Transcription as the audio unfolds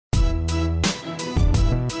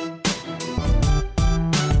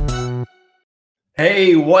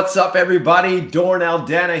Hey, what's up, everybody? Dorn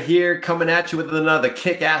Dana here, coming at you with another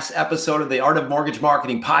kick-ass episode of the Art of Mortgage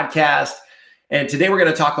Marketing podcast. And today we're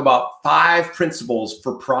going to talk about 5 principles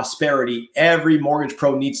for prosperity every mortgage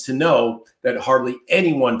pro needs to know that hardly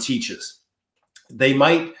anyone teaches. They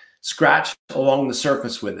might scratch along the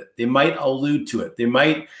surface with it. They might allude to it. They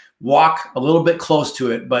might walk a little bit close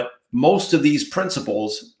to it, but most of these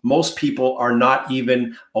principles, most people are not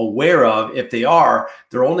even aware of. If they are,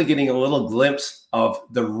 they're only getting a little glimpse of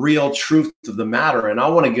the real truth of the matter. And I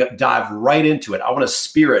want to dive right into it. I want to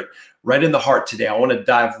spear it right in the heart today. I want to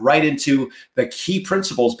dive right into the key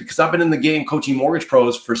principles because I've been in the game coaching mortgage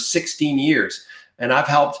pros for 16 years, and I've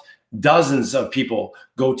helped dozens of people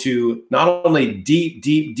go to not only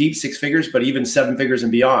deep 6 figures, but even 7 figures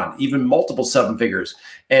and beyond, even multiple 7 figures.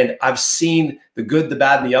 And I've seen the good, the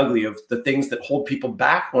bad, and the ugly of the things that hold people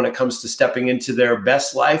back when it comes to stepping into their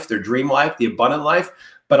best life, their dream life, the abundant life,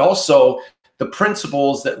 but also the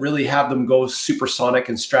principles that really have them go supersonic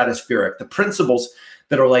and stratospheric, the principles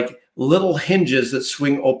that are like little hinges that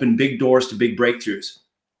swing open big doors to big breakthroughs.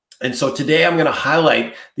 And so today I'm going to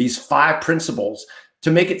highlight these 5 principles to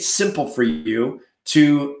make it simple for you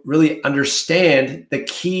to really understand the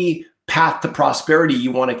key path to prosperity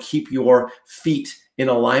you want to keep your feet in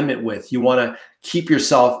alignment with. You want to keep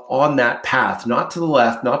yourself on that path, not to the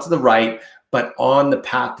left, not to the right, but on the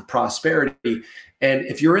path to prosperity. And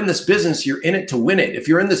if you're in this business, you're in it to win it. If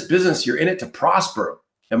you're in this business, you're in it to prosper.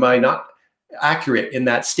 Am I not accurate in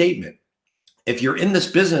that statement? If you're in this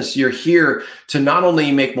business, you're here to not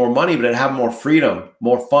only make more money, but to have more freedom,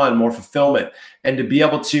 more fun, more fulfillment, and to be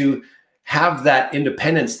able to have that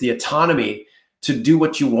independence, the autonomy to do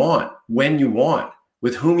what you want, when you want,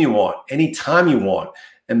 with whom you want, anytime you want.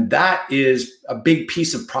 And that is a big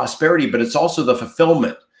piece of prosperity, but it's also the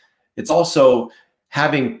fulfillment. It's also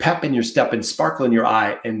having pep in your step and sparkle in your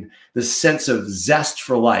eye and the sense of zest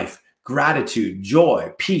for life, gratitude,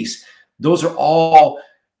 joy, peace. Those are all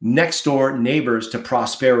next door neighbors to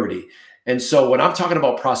prosperity. And so when I'm talking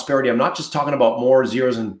about prosperity, I'm not just talking about more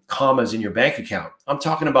zeros and commas in your bank account. I'm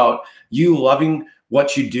talking about you loving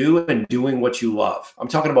what you do and doing what you love. I'm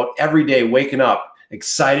talking about every day waking up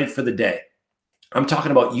excited for the day. I'm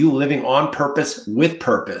talking about you living on purpose with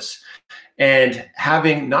purpose and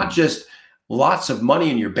having not just lots of money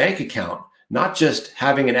in your bank account, not just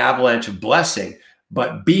having an avalanche of blessing,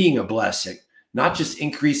 but being a blessing. Not just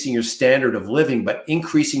increasing your standard of living, but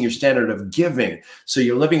increasing your standard of giving. So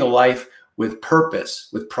you're living a life with purpose,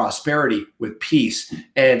 with prosperity, with peace,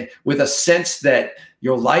 and with a sense that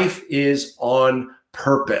your life is on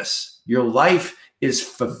purpose. Your life is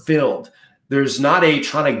fulfilled. There's not a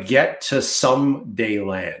trying to get to someday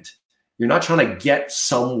land. You're not trying to get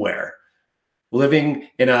somewhere, living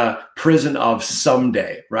in a prison of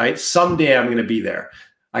someday, right? Someday I'm going to be there.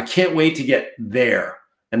 I can't wait to get there.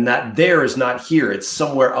 And that there is not here. It's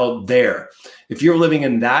somewhere out there. If you're living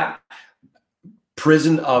in that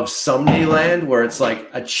prison of someday land where it's like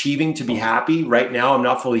achieving to be happy, right now I'm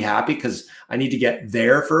not fully happy because I need to get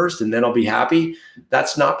there first and then I'll be happy.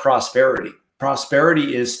 That's not prosperity.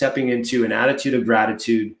 Prosperity is stepping into an attitude of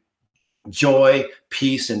gratitude, joy,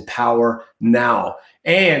 peace, and power now.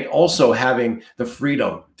 And also having the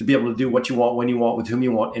freedom to be able to do what you want, when you want, with whom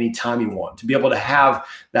you want, anytime you want, to be able to have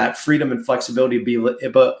that freedom and flexibility to be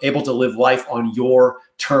able to live life on your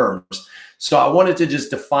terms. So I wanted to just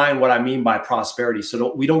define what I mean by prosperity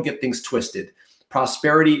so we don't get things twisted.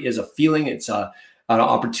 Prosperity is a feeling. It's an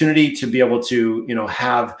opportunity to be able to,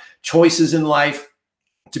 have choices in life,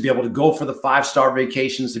 to be able to go for the 5-star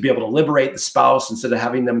vacations, to be able to liberate the spouse instead of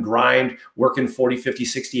having them grind, working 40, 50,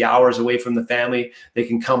 60 hours away from the family. They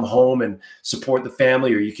can come home and support the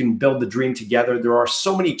family, or you can build the dream together. There are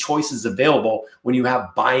so many choices available when you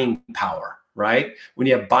have buying power, right? When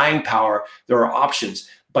you have buying power, there are options.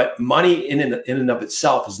 But money in and of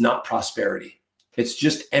itself is not prosperity. It's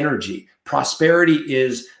just energy. Prosperity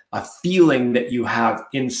is a feeling that you have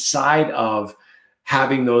inside of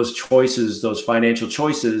having those choices, those financial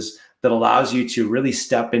choices that allows you to really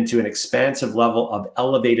step into an expansive level of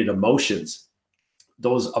elevated emotions,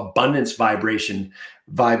 those abundance vibration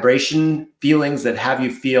feelings that have you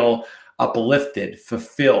feel uplifted,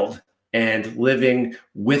 fulfilled, and living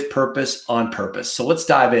with purpose on purpose. So let's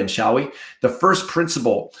dive in, shall we? The first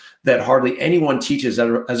principle that hardly anyone teaches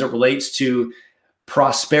as it relates to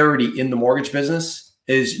prosperity in the mortgage business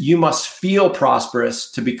is you must feel prosperous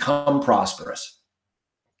to become prosperous.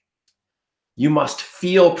 You must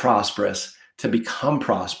feel prosperous to become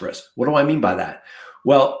prosperous. What do I mean by that?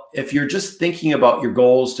 Well, if you're just thinking about your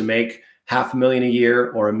goals to make $500,000 a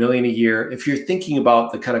year or $1 million a year, if you're thinking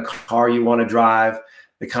about the kind of car you want to drive,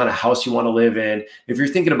 the kind of house you want to live in, if you're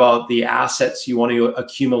thinking about the assets you want to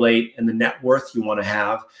accumulate and the net worth you want to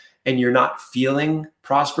have, and you're not feeling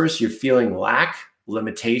prosperous, you're feeling lack,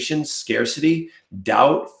 limitation, scarcity,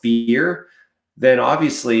 doubt, fear, then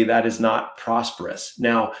obviously that is not prosperous.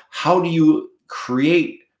 Now, how do you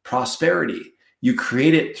create prosperity? You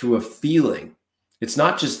create it through a feeling. It's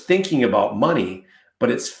not just thinking about money,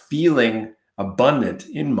 but it's feeling abundant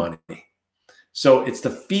in money. So it's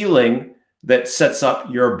the feeling that sets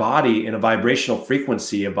up your body in a vibrational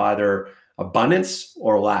frequency of either abundance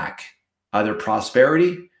or lack, either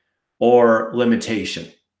prosperity or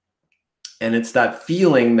limitation. And it's that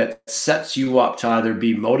feeling that sets you up to either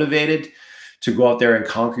be motivated to go out there and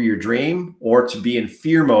conquer your dream, or to be in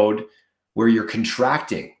fear mode where you're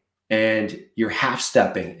contracting and you're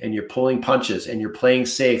half-stepping and you're pulling punches and you're playing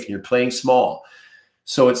safe and you're playing small.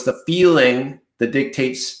 So it's the feeling that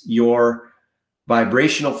dictates your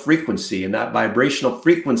vibrational frequency, and that vibrational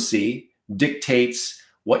frequency dictates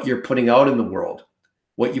what you're putting out in the world.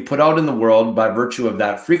 What you put out in the world by virtue of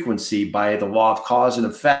that frequency, by the law of cause and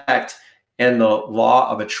effect and the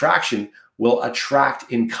law of attraction, will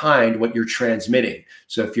attract in kind what you're transmitting.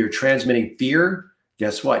 So if you're transmitting fear,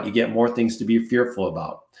 guess what? You get more things to be fearful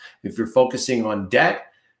about. If you're focusing on debt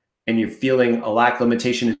and you're feeling a lack,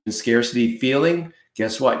 limitation, and scarcity feeling,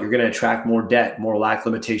 guess what? You're going to attract more debt, more lack,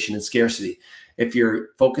 limitation, and scarcity. If you're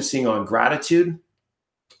focusing on gratitude,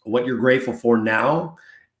 what you're grateful for now,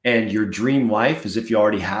 and your dream life as if you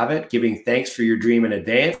already have it, giving thanks for your dream in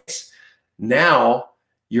advance, now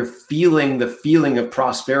you're feeling the feeling of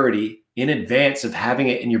prosperity in advance of having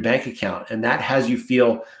it in your bank account. And that has you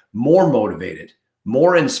feel more motivated,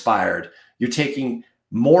 more inspired. You're taking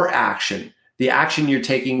more action. The action you're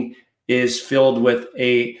taking is filled with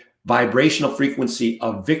a vibrational frequency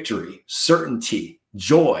of victory, certainty,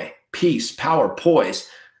 joy, peace, power, poise,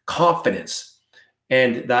 confidence.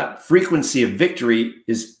 And that frequency of victory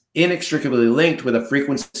is inextricably linked with a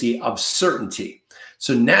frequency of certainty.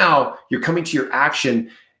 So now you're coming to your action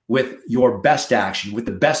with your best action, with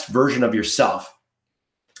the best version of yourself.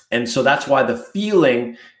 And so that's why the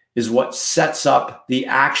feeling is what sets up the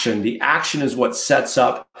action. The action is what sets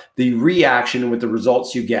up the reaction with the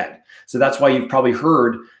results you get. So that's why you've probably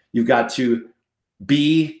heard you've got to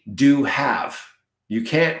be, do, have. You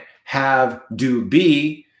can't have, do,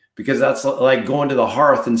 be, because that's like going to the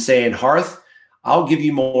hearth and saying, hearth, I'll give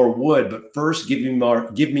you more wood, but first give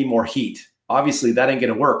me more heat. Obviously that ain't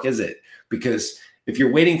going to work, is it? Because if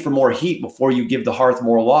you're waiting for more heat before you give the hearth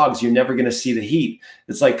more logs, you're never going to see the heat.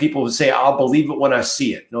 It's like people who say, I'll believe it when I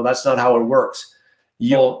see it. No, that's not how it works.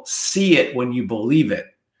 You'll see it when you believe it.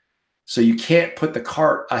 So you can't put the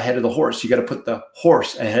cart ahead of the horse. You got to put the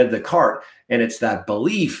horse ahead of the cart. And it's that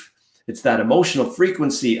belief, it's that emotional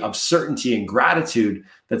frequency of certainty and gratitude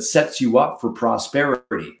that sets you up for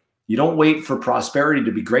prosperity. You don't wait for prosperity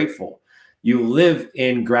to be grateful. You live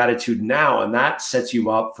in gratitude now, and that sets you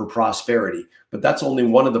up for prosperity. But that's only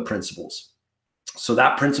one of the principles. So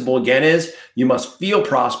that principle again is you must feel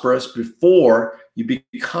prosperous before you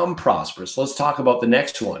become prosperous. Let's talk about the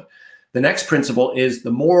next one. The next principle is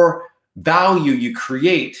the more value you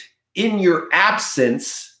create in your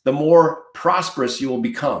absence, the more prosperous you will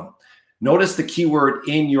become. Notice the key word,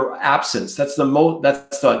 in your absence. That's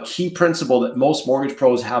the key principle that most mortgage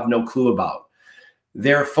pros have no clue about.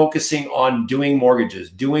 They're focusing on doing mortgages,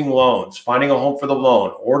 doing loans, finding a home for the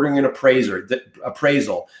loan, ordering an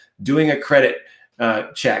appraisal, doing a credit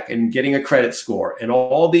check and getting a credit score. And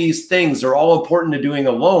all these things are all important to doing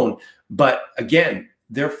a loan. But again,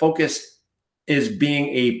 their focus is being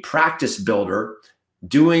a practice builder,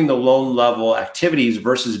 doing the loan level activities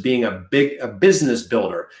versus being a business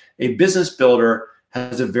builder. A business builder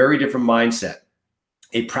has a very different mindset.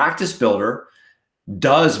 A practice builder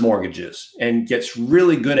does mortgages and gets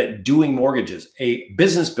really good at doing mortgages. A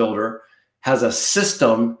business builder has a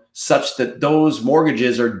system such that those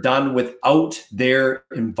mortgages are done without their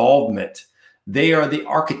involvement. They are the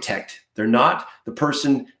architect. They're not the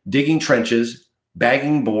person digging trenches,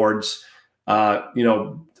 bagging boards,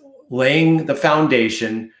 laying the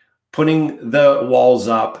foundation, putting the walls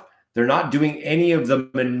up. They're not doing any of the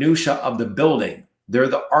minutia of the building. They're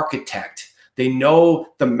the architect. They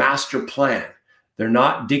know the master plan. They're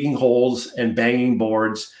not digging holes and banging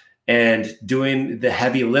boards and doing the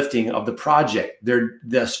heavy lifting of the project. They're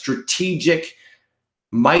the strategic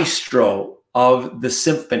maestro of the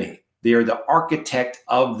symphony. They are the architect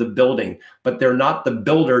of the building, but they're not the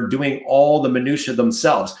builder doing all the minutia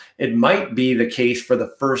themselves. It might be the case for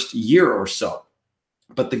the first year or so,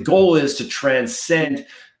 but the goal is to transcend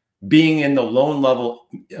being in the loan level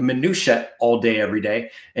minutia all day, every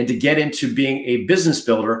day, and to get into being a business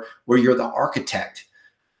builder where you're the architect.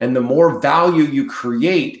 And the more value you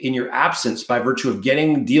create in your absence by virtue of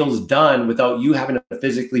getting deals done without you having to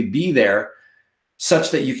physically be there,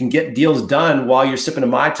 such that you can get deals done while you're sipping a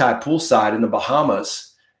Mai Tai poolside in the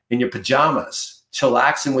Bahamas in your pajamas,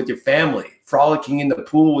 chillaxing with your family, frolicking in the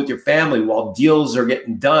pool with your family while deals are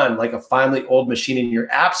getting done like a finely oiled machine in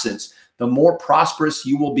your absence, the more prosperous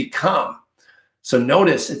you will become. So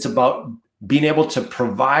notice it's about being able to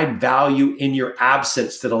provide value in your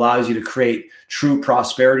absence that allows you to create true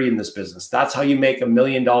prosperity in this business. That's how you make $1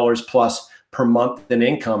 million plus per month in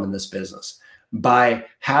income in this business, by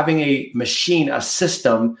having a machine, a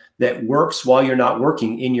system that works while you're not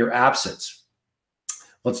working in your absence.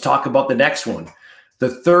 Let's talk about the next one. The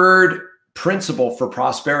third principle for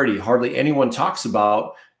prosperity hardly anyone talks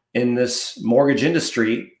about in this mortgage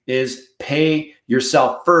industry is pay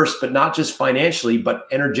yourself first, but not just financially, but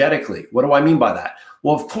energetically. What do I mean by that?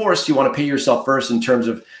 Well, of course, you want to pay yourself first in terms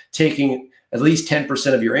of taking at least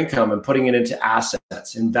 10% of your income and putting it into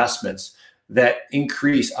assets, investments that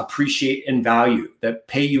increase, appreciate, and value, that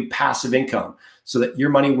pay you passive income so that your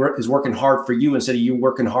money is working hard for you instead of you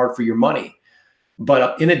working hard for your money.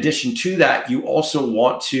 But in addition to that, you also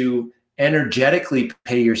want to energetically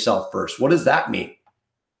pay yourself first. What does that mean?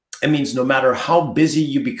 It means no matter how busy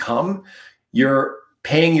you become, you're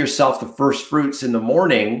paying yourself the first fruits in the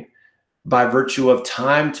morning by virtue of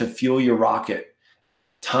time to fuel your rocket,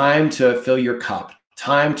 time to fill your cup,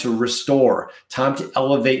 time to restore, time to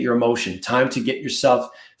elevate your emotion, time to get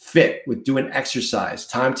yourself fit with doing exercise,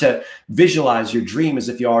 time to visualize your dream as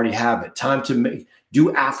if you already have it, time to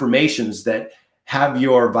do affirmations that have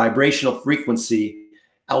your vibrational frequency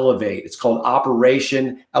elevate. It's called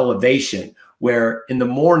Operation Elevation, where in the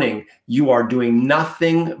morning you are doing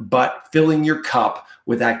nothing but filling your cup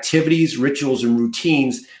with activities, rituals, and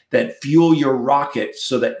routines that fuel your rocket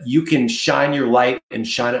so that you can shine your light and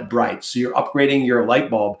shine it bright. So you're upgrading your light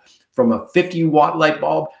bulb from a 50-watt light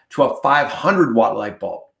bulb to a 500-watt light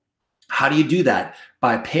bulb. How do you do that?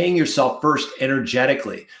 By paying yourself first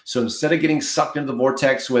energetically. So instead of getting sucked into the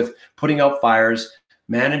vortex with putting out fires,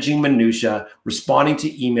 managing minutia, responding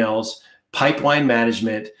to emails, pipeline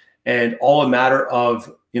management, and all a matter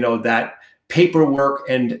of, that paperwork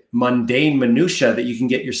and mundane minutia that you can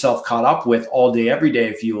get yourself caught up with all day, every day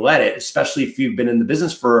if you let it, especially if you've been in the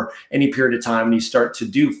business for any period of time and you start to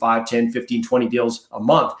do 5, 10, 15, 20 deals a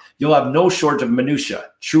month, you'll have no shortage of minutia,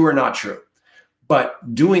 true or not true.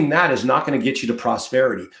 But doing that is not going to get you to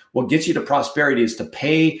prosperity. What gets you to prosperity is to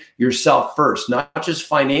pay yourself first, not just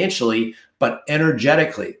financially, but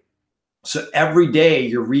energetically. So every day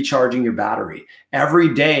you're recharging your battery.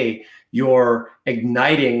 Every day you're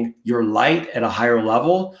igniting your light at a higher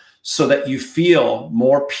level so that you feel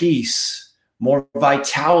more peace, more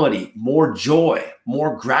vitality, more joy,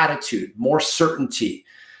 more gratitude, more certainty,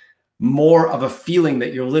 more of a feeling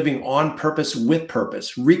that you're living on purpose, with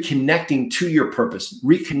purpose, reconnecting to your purpose,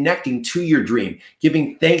 reconnecting to your dream,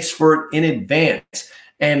 giving thanks for it in advance,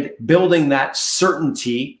 and building that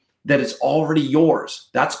certainty that it's already yours.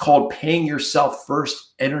 That's called paying yourself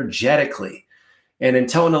first energetically. And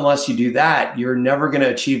until and unless you do that, you're never going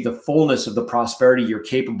to achieve the fullness of the prosperity you're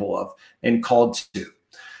capable of and called to.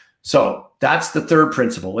 So that's the third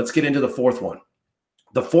principle. Let's get into the fourth one.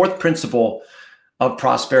 The fourth principle of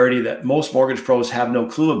prosperity that most mortgage pros have no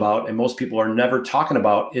clue about and most people are never talking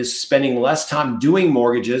about is spending less time doing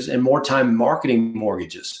mortgages and more time marketing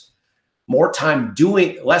mortgages. Less time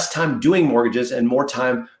doing mortgages and more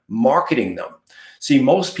time marketing them. See,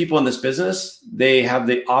 most people in this business, they have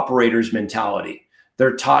the operator's mentality.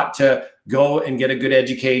 They're taught to go and get a good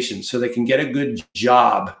education so they can get a good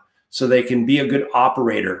job, so they can be a good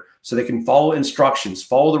operator, so they can follow instructions,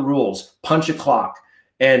 follow the rules, punch a clock.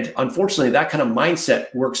 And unfortunately, that kind of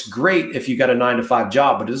mindset works great if you got a 9-to-5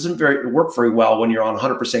 job, but it doesn't work very well when you're on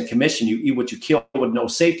 100% commission. You eat what you kill with no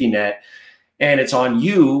safety net. And it's on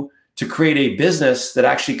you to create a business that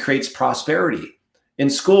actually creates prosperity. In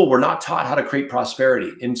school, we're not taught how to create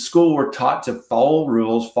prosperity. In school, we're taught to follow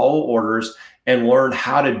rules, follow orders, and learn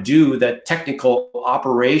how to do the technical,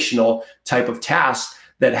 operational type of tasks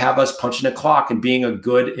that have us punching a clock and being a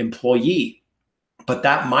good employee. But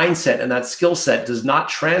that mindset and that skill set does not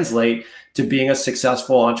translate to being a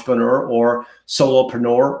successful entrepreneur or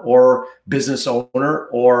solopreneur or business owner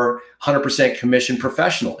or 100% commission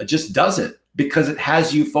professional. It just doesn't, because it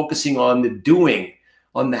has you focusing on the doing,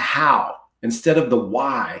 on the how, instead of the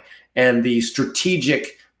why and the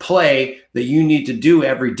strategic play that you need to do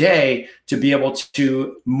every day to be able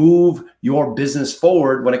to move your business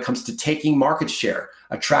forward when it comes to taking market share,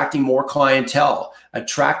 attracting more clientele,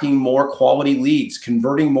 attracting more quality leads,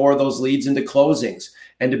 converting more of those leads into closings,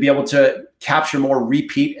 and to be able to capture more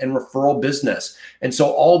repeat and referral business. And so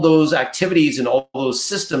all those activities and all those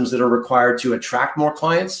systems that are required to attract more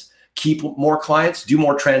clients, keep more clients, do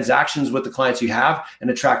more transactions with the clients you have, and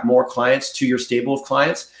attract more clients to your stable of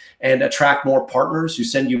clients, and attract more partners who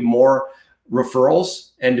send you more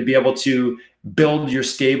referrals, and to be able to build your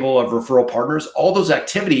stable of referral partners. All those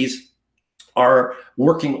activities are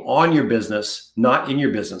working on your business, not in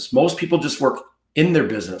your business. Most people just work in their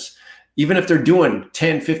business. Even if they're doing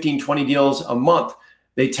 10, 15, 20 deals a month,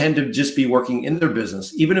 they tend to just be working in their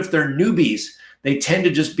business. Even if they're newbies, they tend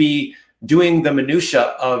to just be doing the minutia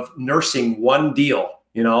of nursing one deal.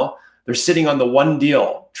 You know, they're sitting on the one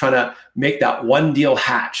deal, trying to make that one deal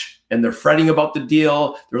hatch. And they're fretting about the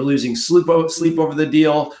deal. They're losing sleep over the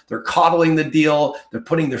deal. They're coddling the deal. They're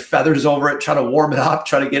putting their feathers over it, trying to warm it up,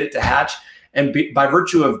 trying to get it to hatch. And by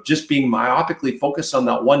virtue of just being myopically focused on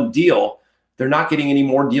that one deal, they're not getting any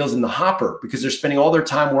more deals in the hopper because they're spending all their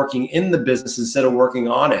time working in the business instead of working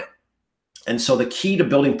on it. And so the key to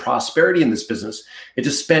building prosperity in this business is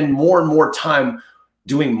to spend more and more time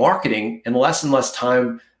doing marketing and less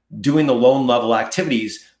time doing the loan level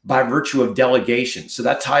activities by virtue of delegation. So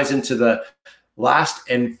that ties into the last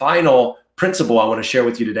and final principle I want to share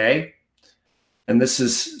with you today. And this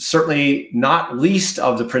is certainly not least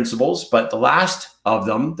of the principles, but the last of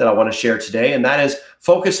them that I want to share today. And that is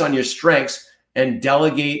focus on your strengths and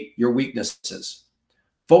delegate your weaknesses.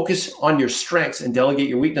 Focus on your strengths and delegate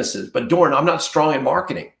your weaknesses. But Dorn, I'm not strong at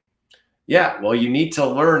marketing. Yeah, well, you need to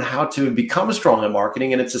learn how to become strong at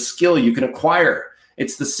marketing, and it's a skill you can acquire.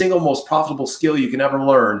 It's the single most profitable skill you can ever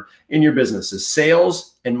learn in your business is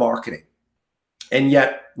sales and marketing. And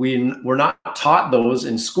yet we're not taught those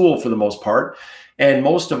in school for the most part. And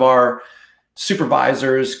most of our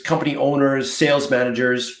supervisors, company owners, sales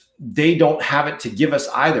managers, they don't have it to give us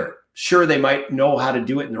either. Sure, they might know how to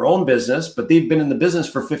do it in their own business, but they've been in the business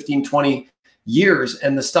for 15, 20 years.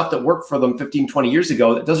 And the stuff that worked for them 15, 20 years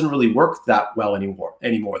ago, that doesn't really work that well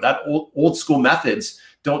anymore. That old school methods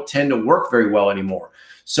don't tend to work very well anymore.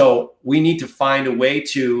 So we need to find a way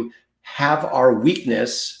to have our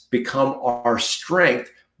weakness become our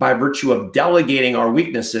strength by virtue of delegating our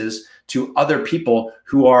weaknesses to other people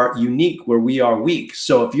who are unique where we are weak.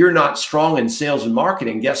 So if you're not strong in sales and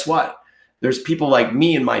marketing, guess what? There's people like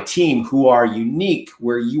me and my team who are unique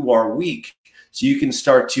where you are weak. So you can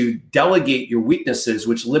start to delegate your weaknesses,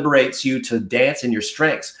 which liberates you to dance in your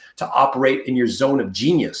strengths, to operate in your zone of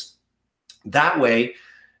genius. That way,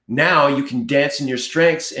 now you can dance in your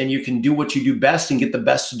strengths and you can do what you do best and get the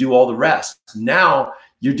best to do all the rest. Now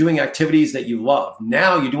you're doing activities that you love.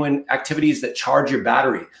 Now you're doing activities that charge your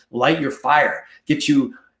battery, light your fire, get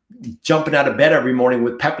you jumping out of bed every morning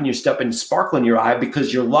with pep in your step and sparkle in your eye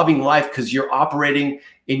because you're loving life, because you're operating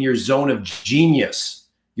in your zone of genius.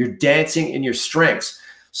 You're dancing in your strengths.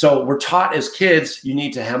 So we're taught as kids, you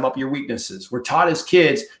need to hem up your weaknesses. We're taught as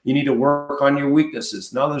kids, you need to work on your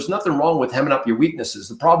weaknesses. Now, there's nothing wrong with hemming up your weaknesses.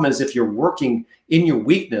 The problem is if you're working in your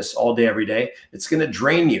weakness all day, every day, it's going to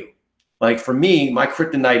drain you. Like for me, my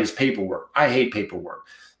kryptonite is paperwork. I hate paperwork.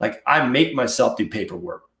 Like I make myself do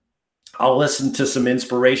paperwork. I'll listen to some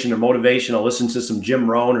inspiration or motivation. I'll listen to some Jim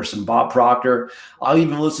Rohn or some Bob Proctor. I'll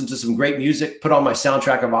even listen to some great music, put on my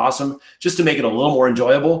soundtrack of awesome just to make it a little more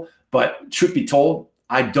enjoyable. But truth be told,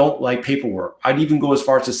 I don't like paperwork. I'd even go as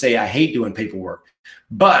far as to say I hate doing paperwork.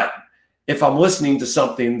 But if I'm listening to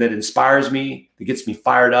something that inspires me, that gets me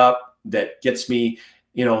fired up, that gets me,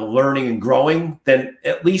 learning and growing, then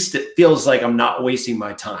at least it feels like I'm not wasting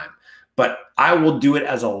my time. But I will do it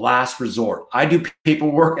as a last resort. I do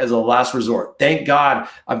paperwork as a last resort. Thank God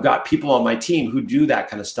I've got people on my team who do that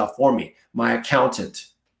kind of stuff for me. My accountant,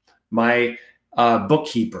 my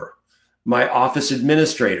bookkeeper, my office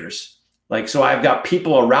administrators. So I've got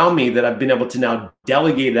people around me that I've been able to now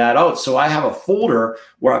delegate that out. So I have a folder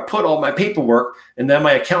where I put all my paperwork, and then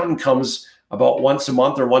my accountant comes about once a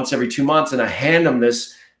month or once every 2 months, and I hand them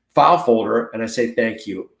this file folder and I say, thank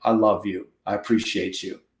you. I love you. I appreciate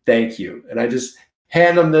you. Thank you. And I just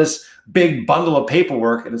hand them this big bundle of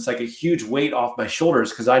paperwork, and it's like a huge weight off my shoulders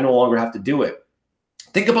because I no longer have to do it.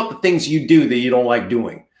 Think about the things you do that you don't like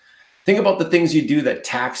doing. Think about the things you do that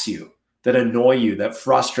tax you, that annoy you, that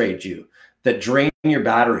frustrate you, that drain your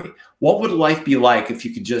battery. What would life be like if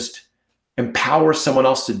you could just empower someone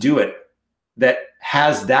else to do it that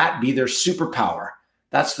has that be their superpower?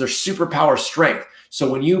 That's their superpower strength. So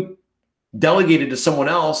when you delegate it to someone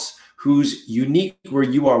else who's unique where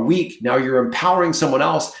you are weak, now you're empowering someone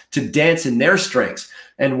else to dance in their strengths.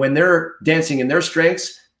 And when they're dancing in their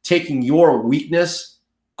strengths, taking your weakness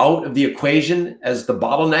out of the equation as the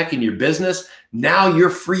bottleneck in your business, now you're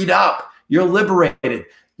freed up. You're liberated.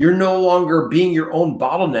 You're no longer being your own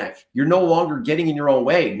bottleneck. You're no longer getting in your own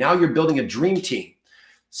way. Now you're building a dream team.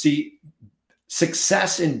 See,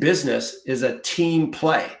 success in business is a team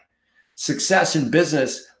play. Success in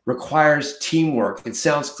business requires teamwork. It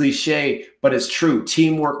sounds cliche, but it's true.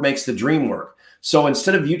 Teamwork makes the dream work. So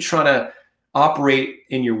instead of you trying to operate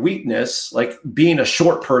in your weakness, like being a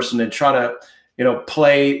short person and try to,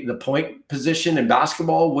 play the point position in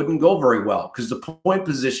basketball wouldn't go very well because the point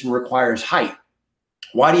position requires height.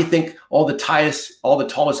 Why do you think all the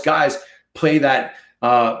tallest guys play that,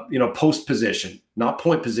 post position, not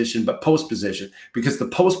point position, but post position? Because the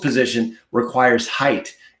post position requires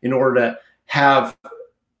height. In order to have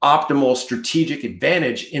optimal strategic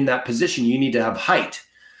advantage in that position, you need to have height.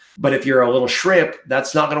 But if you're a little shrimp,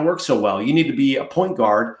 that's not going to work so well. You need to be a point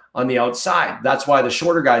guard on the outside. That's why the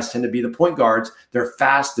shorter guys tend to be the point guards. They're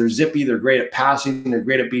fast, they're zippy, they're great at passing, they're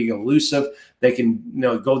great at being elusive. They can,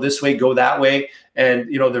 go this way, go that way.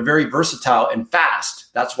 And, they're very versatile and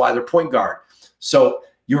fast. That's why they're point guard. So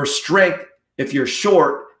your strength, if you're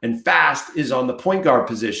short and fast, is on the point guard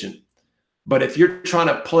position. But if you're trying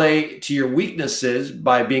to play to your weaknesses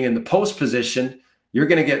by being in the post position, you're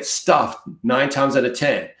going to get stuffed 9 times out of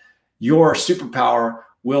 10. Your superpower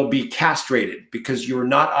will be castrated because you're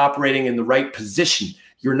not operating in the right position.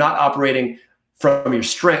 You're not operating from your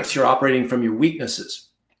strengths. You're operating from your weaknesses.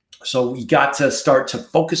 So you got to start to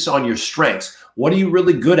focus on your strengths. What are you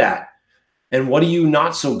really good at? And what are you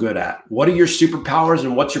not so good at? What are your superpowers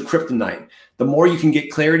and what's your kryptonite? The more you can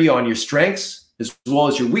get clarity on your strengths as well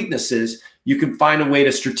as your weaknesses, you can find a way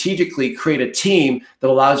to strategically create a team that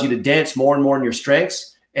allows you to dance more and more in your strengths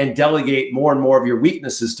and delegate more and more of your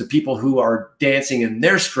weaknesses to people who are dancing in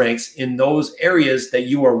their strengths in those areas that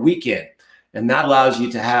you are weak in. And that allows you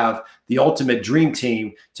to have the ultimate dream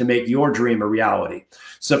team to make your dream a reality.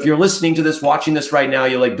 So if you're listening to this, watching this right now,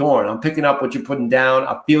 you're like, Dorn, I'm picking up what you're putting down.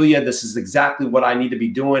 I feel you. This is exactly what I need to be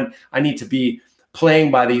doing. I need to be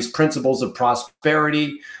playing by these principles of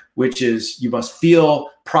prosperity, which is you must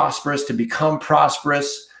feel prosperous to become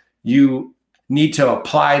prosperous. You need to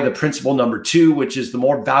apply the principle number 2, which is the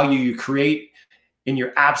more value you create in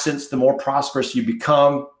your absence, the more prosperous you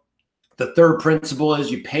become. The third principle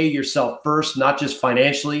is you pay yourself first, not just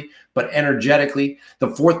financially, but energetically.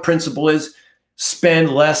 The fourth principle is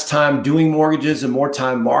spend less time doing mortgages and more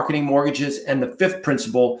time marketing mortgages. And the fifth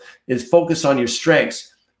principle is focus on your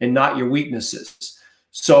strengths and not your weaknesses.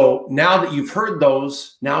 So now that you've heard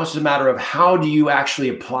those, now it's a matter of how do you actually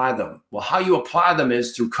apply them? Well, how you apply them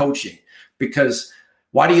is through coaching. Because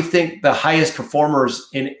why do you think the highest performers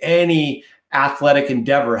in any athletic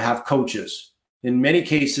endeavor have coaches? In many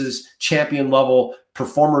cases, champion level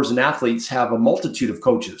performers and athletes have a multitude of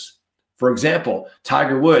coaches. For example,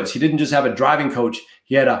 Tiger Woods, he didn't just have a driving coach.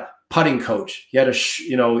 He had a putting coach. He had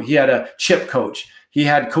a chip coach. He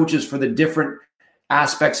had coaches for the different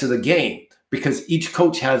aspects of the game because each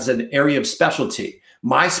coach has an area of specialty.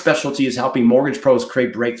 My specialty is helping mortgage pros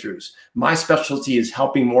create breakthroughs. My specialty is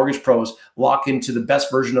helping mortgage pros lock into the best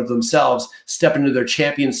version of themselves, step into their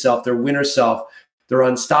champion self, their winner self, their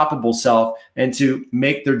unstoppable self, and to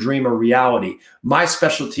make their dream a reality. My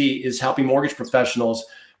specialty is helping mortgage professionals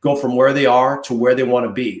go from where they are to where they want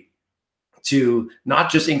to be, to not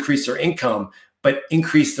just increase their income, but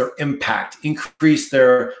increase their impact, increase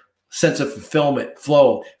their sense of fulfillment,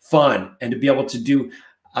 flow, fun, and to be able to do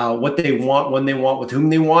what they want, when they want, with whom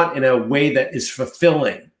they want, in a way that is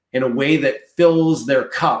fulfilling, in a way that fills their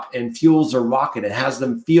cup and fuels their rocket. It has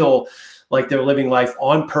them feel like they're living life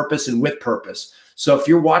on purpose and with purpose. So if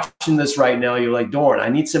you're watching this right now, you're like, Dorn, I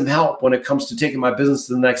need some help when it comes to taking my business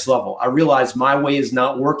to the next level. I realize my way is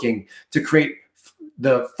not working to create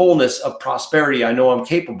the fullness of prosperity I know I'm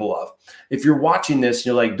capable of. If you're watching this,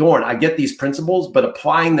 you're like, Dorn, I get these principles, but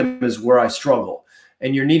applying them is where I struggle.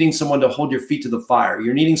 And you're needing someone to hold your feet to the fire.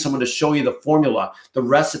 You're needing someone to show you the formula, the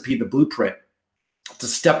recipe, the blueprint to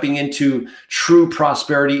stepping into true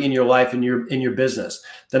prosperity in your life and in your business.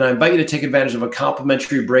 Then I invite you to take advantage of a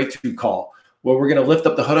complimentary breakthrough call where we're going to lift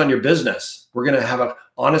up the hood on your business. We're going to have an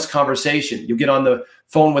honest conversation. You get on the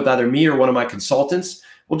phone with either me or one of my consultants.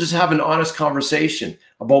 We'll just have an honest conversation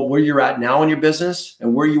about where you're at now in your business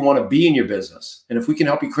and where you want to be in your business. And if we can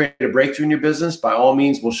help you create a breakthrough in your business, by all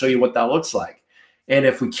means, we'll show you what that looks like. And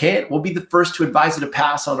if we can't, we'll be the first to advise you to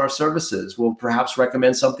pass on our services. We'll perhaps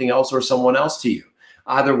recommend something else or someone else to you.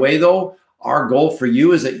 Either way, though, our goal for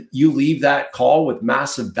you is that you leave that call with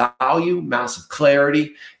massive value, massive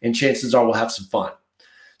clarity, and chances are we'll have some fun.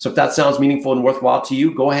 So if that sounds meaningful and worthwhile to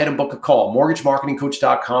you, go ahead and book a call,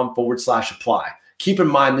 mortgagemarketingcoach.com/apply. Keep in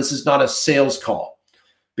mind, this is not a sales call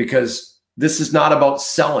because this is not about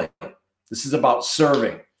selling. This is about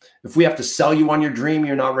serving. If we have to sell you on your dream,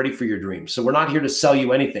 you're not ready for your dream. So we're not here to sell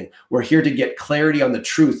you anything. We're here to get clarity on the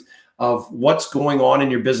truth of what's going on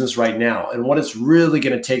in your business right now and what it's really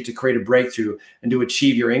going to take to create a breakthrough and to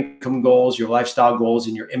achieve your income goals, your lifestyle goals,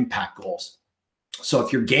 and your impact goals. So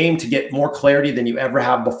if you're game to get more clarity than you ever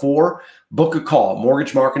have before, book a call,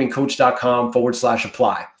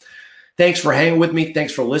 mortgagemarketingcoach.com/apply. Thanks for hanging with me.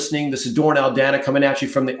 Thanks for listening. This is Dornell Dana coming at you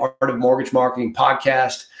from the Art of Mortgage Marketing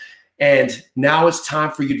podcast. And now it's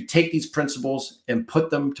time for you to take these principles and put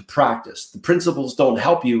them to practice. The principles don't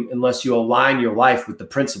help you unless you align your life with the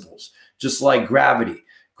principles, just like gravity.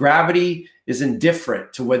 Gravity is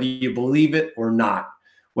indifferent to whether you believe it or not.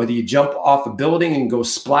 Whether you jump off a building and go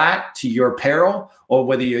splat to your peril, or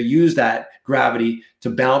whether you use that gravity to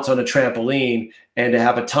bounce on a trampoline and to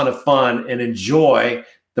have a ton of fun and enjoy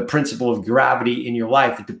the principle of gravity in your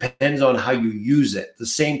life. It depends on how you use it. The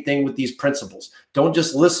same thing with these principles. Don't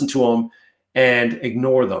just listen to them and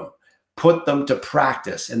ignore them. Put them to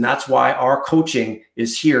practice. And that's why our coaching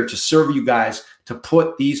is here to serve you guys to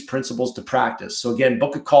put these principles to practice. So again,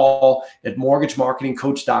 book a call at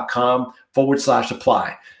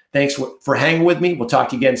mortgagemarketingcoach.com/apply. Thanks for hanging with me. We'll talk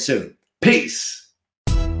to you again soon. Peace.